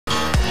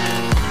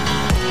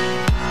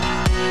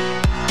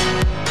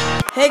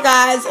Hey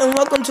guys, and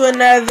welcome to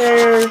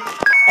another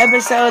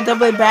episode of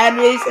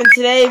TheDoubleAABateries, and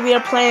today we are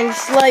playing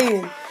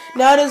Slayin.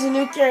 Now there's a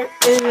new thing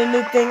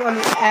on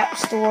the App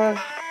Store.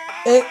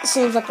 It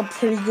seems like a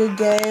pretty good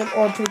game,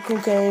 or a pretty cool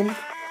game.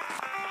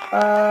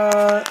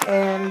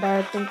 And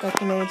I think I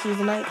can only choose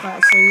the night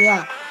class, so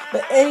yeah.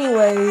 But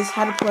anyways,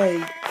 how to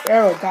play.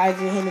 Arrow, guys,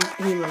 and hit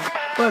a hero.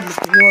 Bud,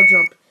 Mr. Hero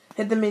jump.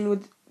 Hit the menu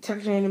with,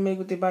 touch the enemy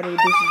with the body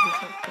reduces the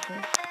effect.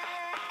 Okay.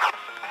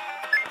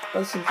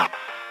 That seems like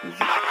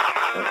easy.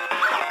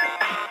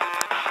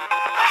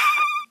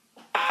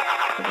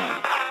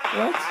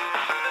 What?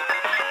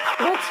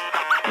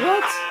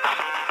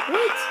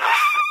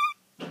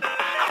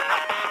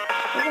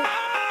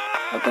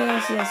 Okay, I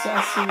see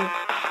you.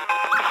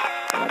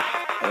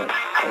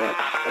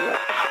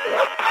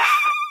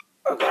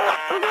 Okay.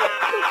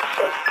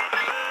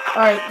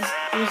 Alright,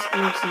 this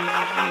looks easy, you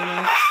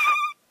know.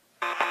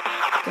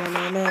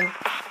 Dang.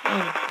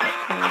 Oh, that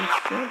comes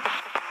good.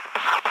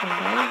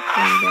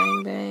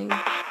 Bang.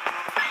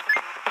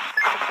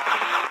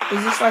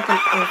 Is this like an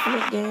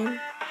infinite game?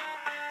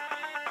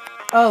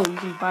 Oh, you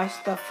can buy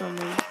stuff from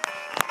me.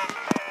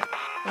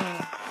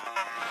 Bang.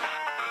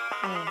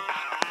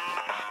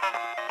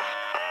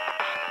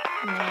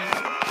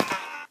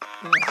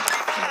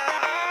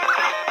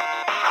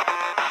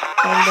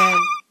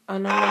 Oh,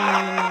 no.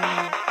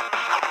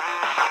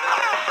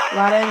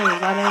 Lot of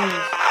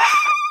enemies.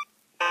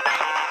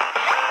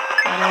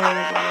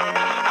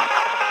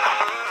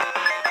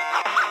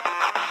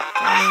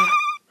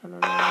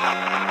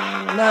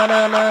 No.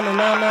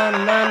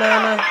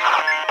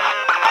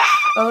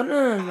 Oh,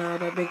 no,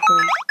 that big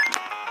one.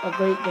 A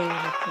great game.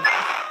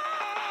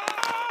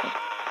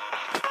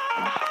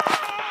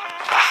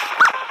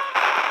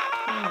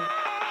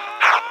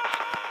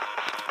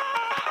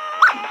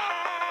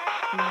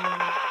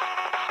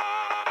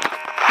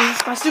 This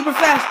is my super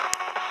fast.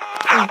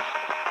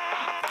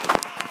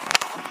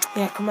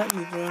 Yeah, come at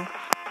me, bro.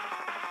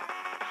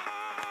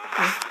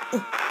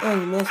 Oh,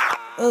 you missed.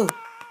 Oh.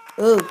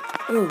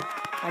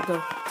 I go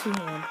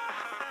 2-hand.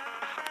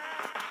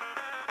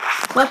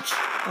 Clutch.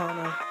 Oh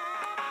no.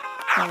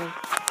 Fine.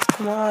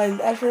 Come on,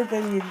 that should have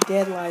been your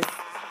dead life.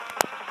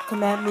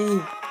 Come at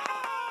me.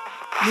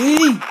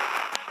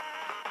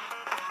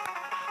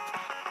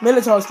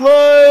 Minotaur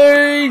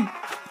Slayin!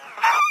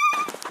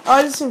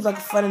 Oh, this seems like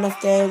a fun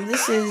enough game.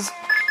 This is,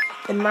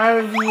 in my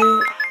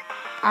review,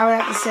 I would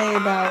have to say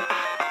about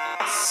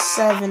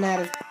 7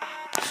 out of...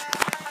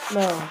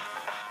 No.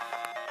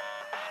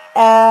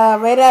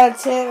 Rate out of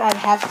 10, I'd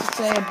have to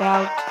say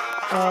about,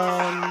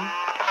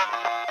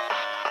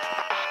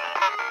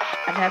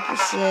 I'd have to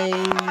say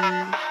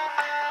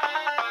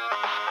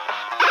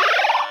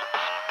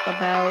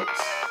about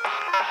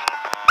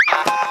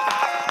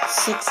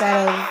 6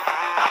 out of,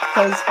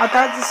 because I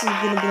thought this was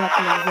going to be like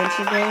an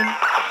adventure game.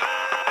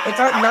 It's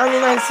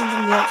 99 cents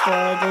in the App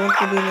Store, the link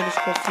will be in the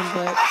description,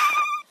 but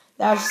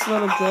that was just a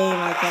little game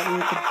like that we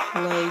could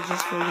play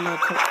just for, you know,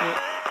 comfort.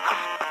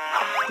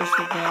 Just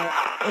for that.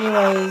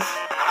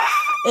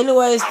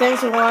 Anyways,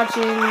 thanks for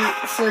watching.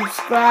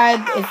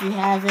 Subscribe if you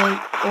haven't.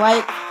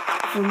 Like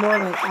for more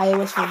like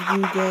iOS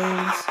review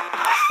games.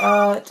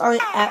 It's on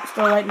the App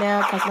Store right now.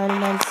 It costs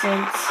 99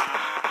 cents.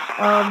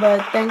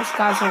 But thanks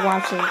guys for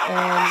watching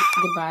and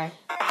goodbye.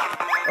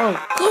 Oh,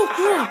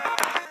 crap!